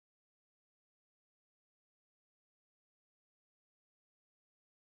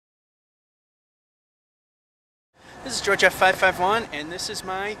This is George F551, and this is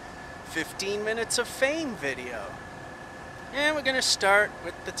my 15 minutes of fame video. And we're going to start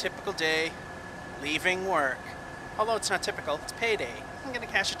with the typical day, leaving work. Although it's not typical, it's payday. I'm going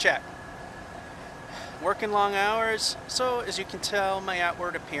to cash a check. Working long hours, so as you can tell, my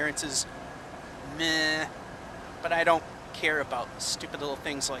outward appearance is meh. But I don't care about stupid little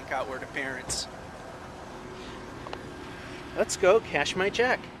things like outward appearance. Let's go cash my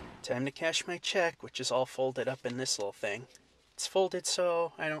check. Time to cash my check, which is all folded up in this little thing. It's folded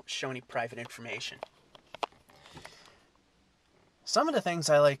so I don't show any private information. Some of the things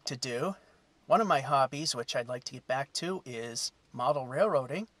I like to do, one of my hobbies, which I'd like to get back to, is model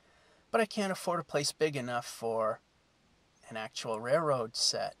railroading, but I can't afford a place big enough for an actual railroad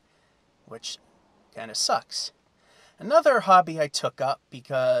set, which kind of sucks. Another hobby I took up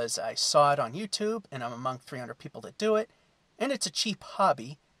because I saw it on YouTube, and I'm among 300 people that do it, and it's a cheap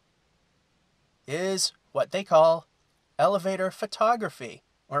hobby, is what they call elevator photography.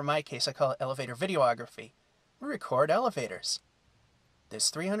 Or in my case, I call it elevator videography. We record elevators. There's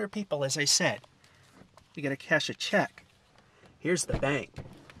 300 people, as I said. We gotta cash a check. Here's the bank.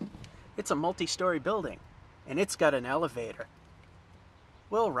 It's a multi-story building, and it's got an elevator.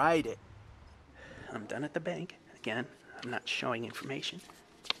 We'll ride it. I'm done at the bank. Again, I'm not showing information.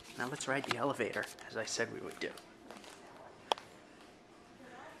 Now let's ride the elevator, as I said we would do.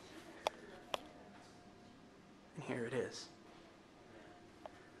 And here it is.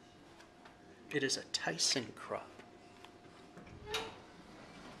 It is a Tyson crop.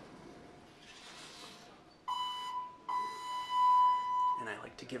 And I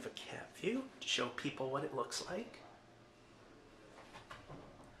like to give a cat view to show people what it looks like.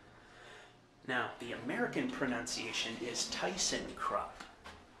 Now, the American pronunciation is Tyson crop.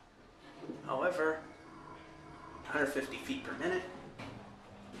 However, 150 feet per minute.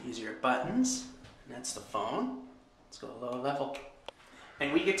 These are your buttons, and that's the phone. Let's go low level.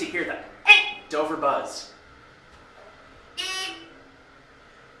 And we get to hear the Dover buzz.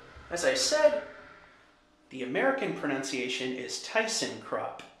 As I said, the American pronunciation is Tyson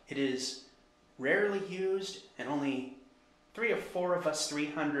crop. It is rarely used, and only 3 or 4 of us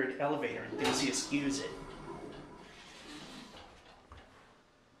 300 elevator enthusiasts use it.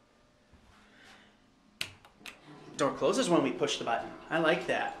 Door closes when we push the button. I like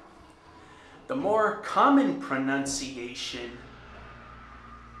that. The more common pronunciation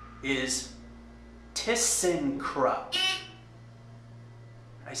is ThyssenKrupp.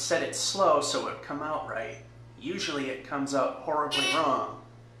 I said it slow so it would come out right. Usually it comes out horribly wrong,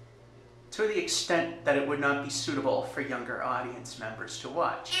 to the extent that it would not be suitable for younger audience members to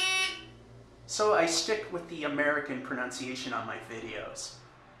watch. So I stick with the American pronunciation on my videos.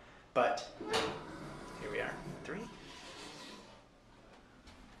 But here we are. 3.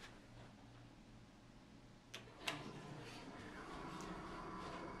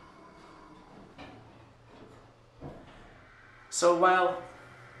 So while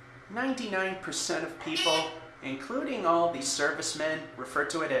 99% of people, including all the servicemen, refer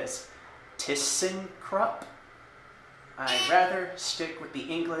to it as ThyssenKrupp, I rather stick with the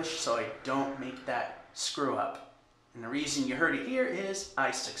English so I don't make that screw up. And the reason you heard it here is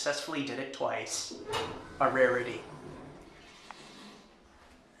I successfully did it twice. A rarity.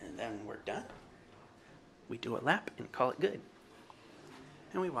 And then we're done. We do a lap and call it good.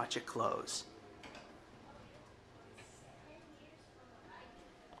 And we watch it close.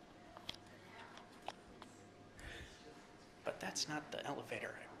 But that's not the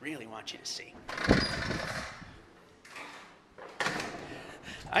elevator I really want you to see.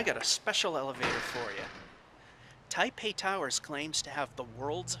 I got a special elevator for you. Taipei Towers claims to have the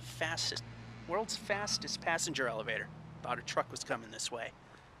world's fastest passenger elevator. Thought a truck was coming this way,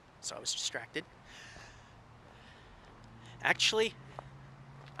 so I was distracted. Actually,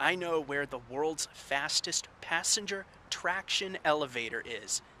 I know where the world's fastest passenger traction elevator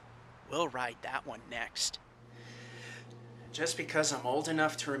is. We'll ride that one next. Just because I'm old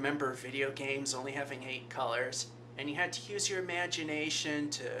enough to remember video games only having 8 colors, and you had to use your imagination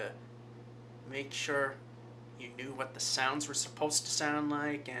to make sure you knew what the sounds were supposed to sound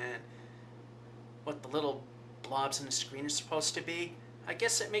like and what the little blobs on the screen are supposed to be, I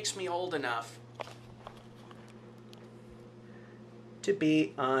guess it makes me old enough to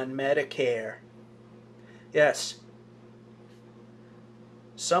be on Medicare. Yes.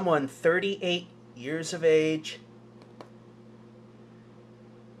 Someone 38 years of age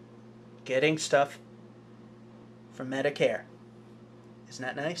getting stuff from Medicare. Isn't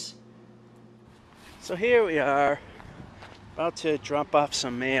that nice? So here we are, about to drop off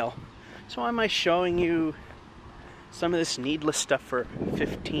some mail. So why am I showing you some of this needless stuff for a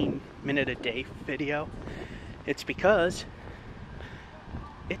 15-minute-a-day video? It's because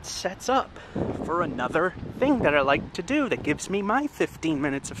it sets up for another thing that I like to do that gives me my 15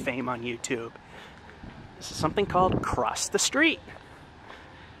 minutes of fame on YouTube. This is something called Cross the Street.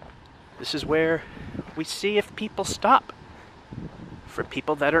 This is where we see if people stop for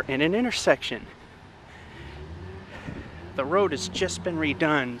people that are in an intersection. The road has just been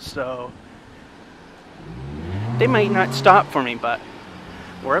redone, so they might not stop for me, but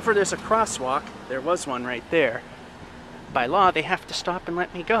wherever there's a crosswalk, there was one right there. By law, they have to stop and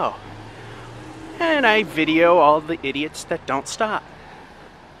let me go. And I video all the idiots that don't stop.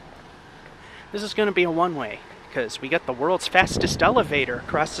 This is going to be a one-way, because we got the world's fastest elevator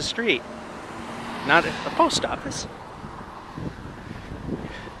across the street. Not at the post office,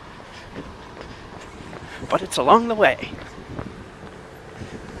 but it's along the way.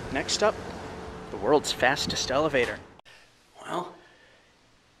 Next up, the world's fastest elevator. Well,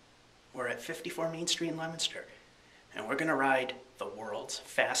 we're at 54 Main Street in Leominster, and we're gonna ride the world's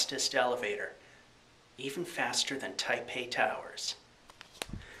fastest elevator, even faster than Taipei Towers.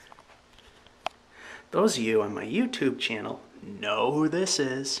 Those of you on my YouTube channel know who this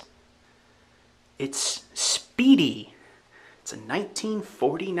is. It's Speedy. It's a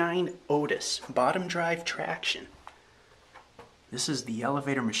 1949 Otis bottom drive traction. This is the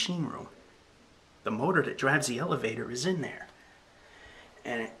elevator machine room. The motor that drives the elevator is in there.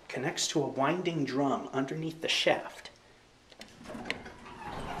 And it connects to a winding drum underneath the shaft,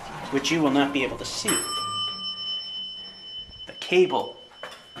 which you will not be able to see. The cable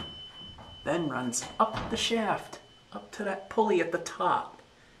then runs up the shaft, up to that pulley at the top,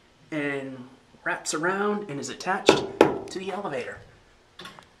 and wraps around and is attached to the elevator.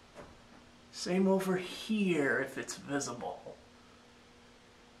 Same over here if it's visible.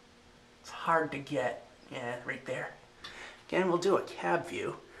 It's hard to get. Yeah, right there. Again, we'll do a cab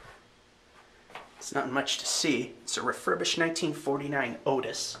view. It's not much to see. It's a refurbished 1949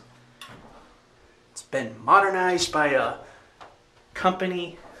 Otis. It's been modernized by a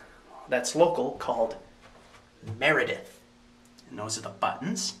company that's local called Meredith. And those are the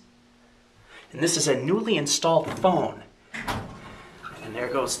buttons. And this is a newly installed phone. And there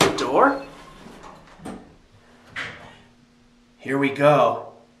goes the door. Here we go.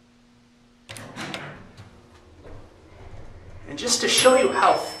 And just to show you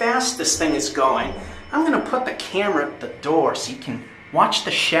how fast this thing is going, I'm going to put the camera at the door so you can watch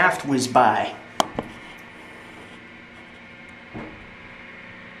the shaft whiz by.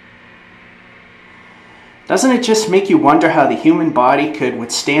 Doesn't it just make you wonder how the human body could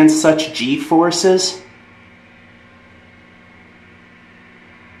withstand such G-forces?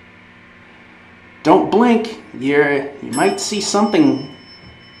 Don't blink, you might see something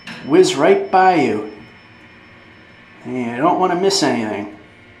whiz right by you. And you don't want to miss anything.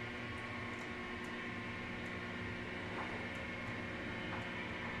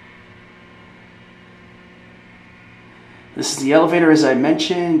 This is the elevator, as I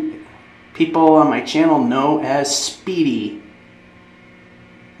mentioned. People on my channel know as Speedy.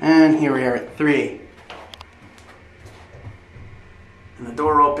 And here we are at 3. And the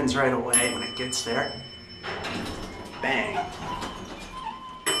door opens right away when it gets there. Bang.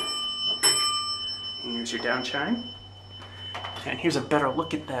 And there's your down chime. And here's a better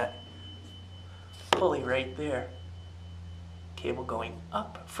look at that pulley right there. Cable going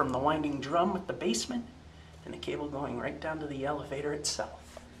up from the winding drum at the basement, and the cable going right down to the elevator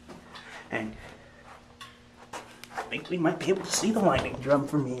itself. And I think we might be able to see the winding drum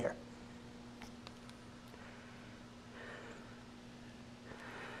from here.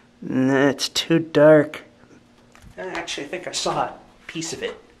 Nah, it's too dark. Actually, I think I saw a piece of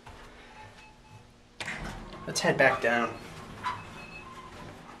it. Let's head back down.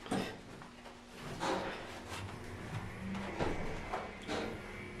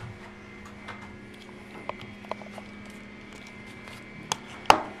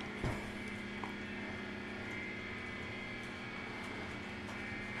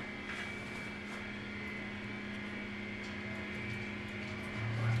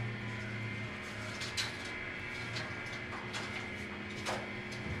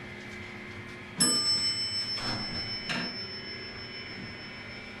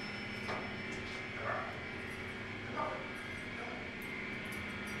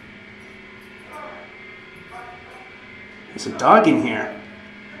 There's a dog in here.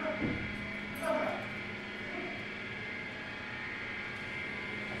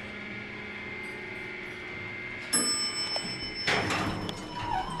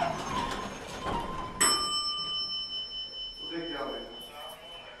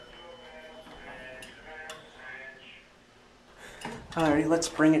 Alright, let's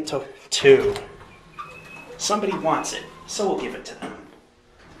bring it to 2. Somebody wants it, so we'll give it to them.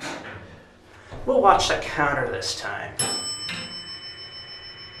 We'll watch the counter this time.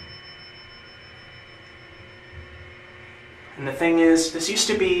 And the thing is, this used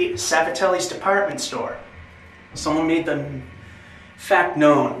to be Savatelli's department store. Someone made the fact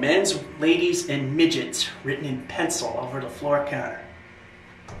known: men's, ladies, and midgets, written in pencil over the floor counter.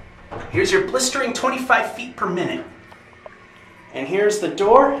 Here's your blistering 25 feet per minute. And here's the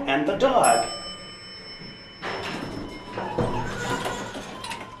door and the dog.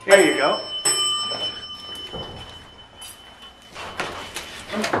 There you go.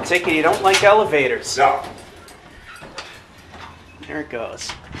 I take it you don't like elevators. No. There it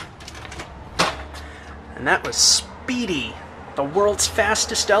goes. And that was Speedy, the world's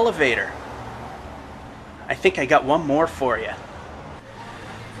fastest elevator. I think I got one more for you.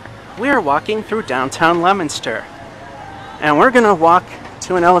 We are walking through downtown Leominster, and we're going to walk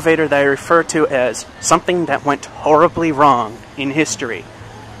to an elevator that I refer to as something that went horribly wrong in history.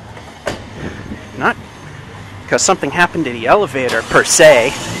 Not because something happened to the elevator per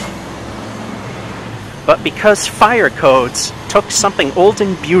se, but because fire codes took something old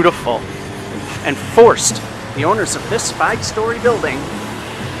and beautiful and forced the owners of this 5-story building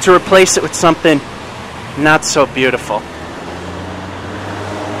to replace it with something not so beautiful.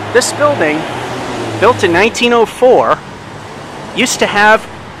 This building, built in 1904, used to have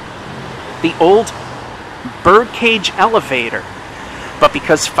the old birdcage elevator, but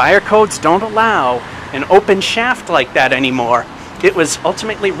because fire codes don't allow an open shaft like that anymore, it was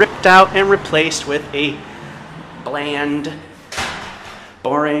ultimately ripped out and replaced with a bland,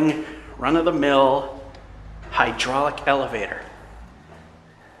 boring, run-of-the-mill hydraulic elevator.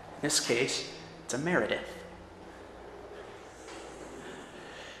 In this case, it's a Meredith.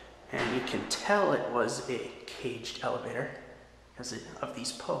 And you can tell it was a caged elevator because of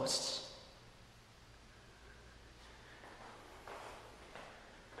these posts.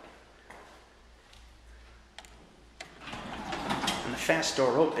 And the fast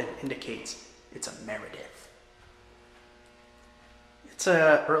door open indicates it's a Meredith. It's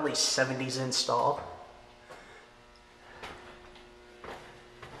a early 70s install.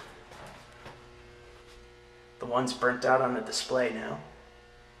 The one's burnt out on the display now.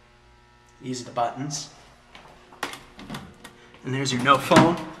 These are the buttons. And there's your no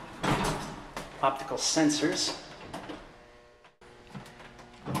phone, optical sensors.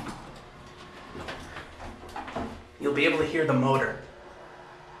 You'll be able to hear the motor.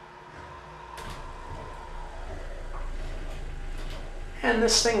 And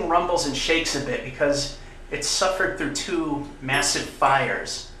this thing rumbles and shakes a bit because it's suffered through 2 massive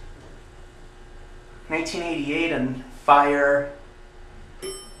fires. 1988, and fire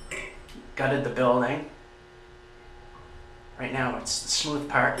gutted the building. Right now it's the smooth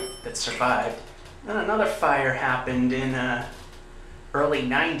part that survived. Then another fire happened in early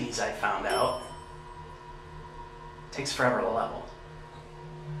 90s, I found out. Takes forever to level.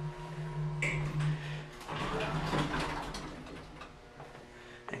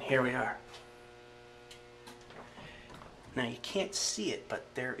 And here we are. Now you can't see it, but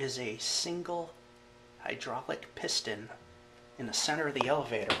there is a single hydraulic piston in the center of the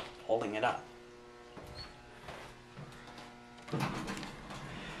elevator holding it up.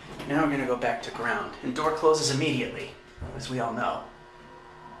 Now we're going to go back to ground, and door closes immediately, as we all know.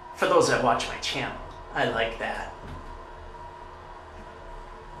 For those that watch my channel, I like that.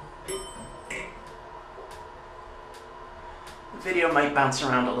 The video might bounce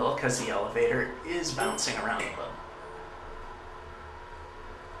around a little because the elevator is bouncing around a little.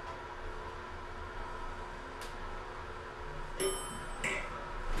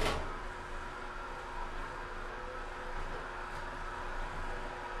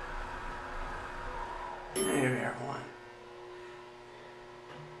 There, everyone.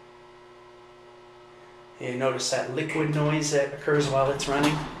 You notice that liquid noise that occurs while it's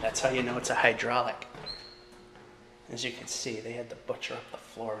running? That's how you know it's a hydraulic. As you can see, they had to butcher up the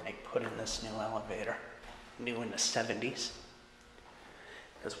floor when they put in this new elevator, new in the 70s.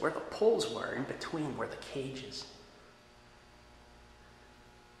 Because where the poles were, in between were the cages.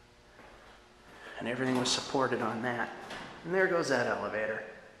 And everything was supported on that. And there goes that elevator.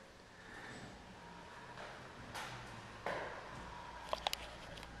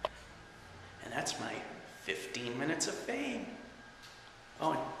 And that's my 15 minutes of fame.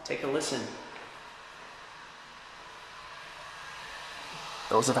 Oh, and take a listen.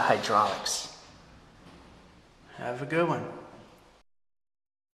 Those are the hydraulics. Have a good one.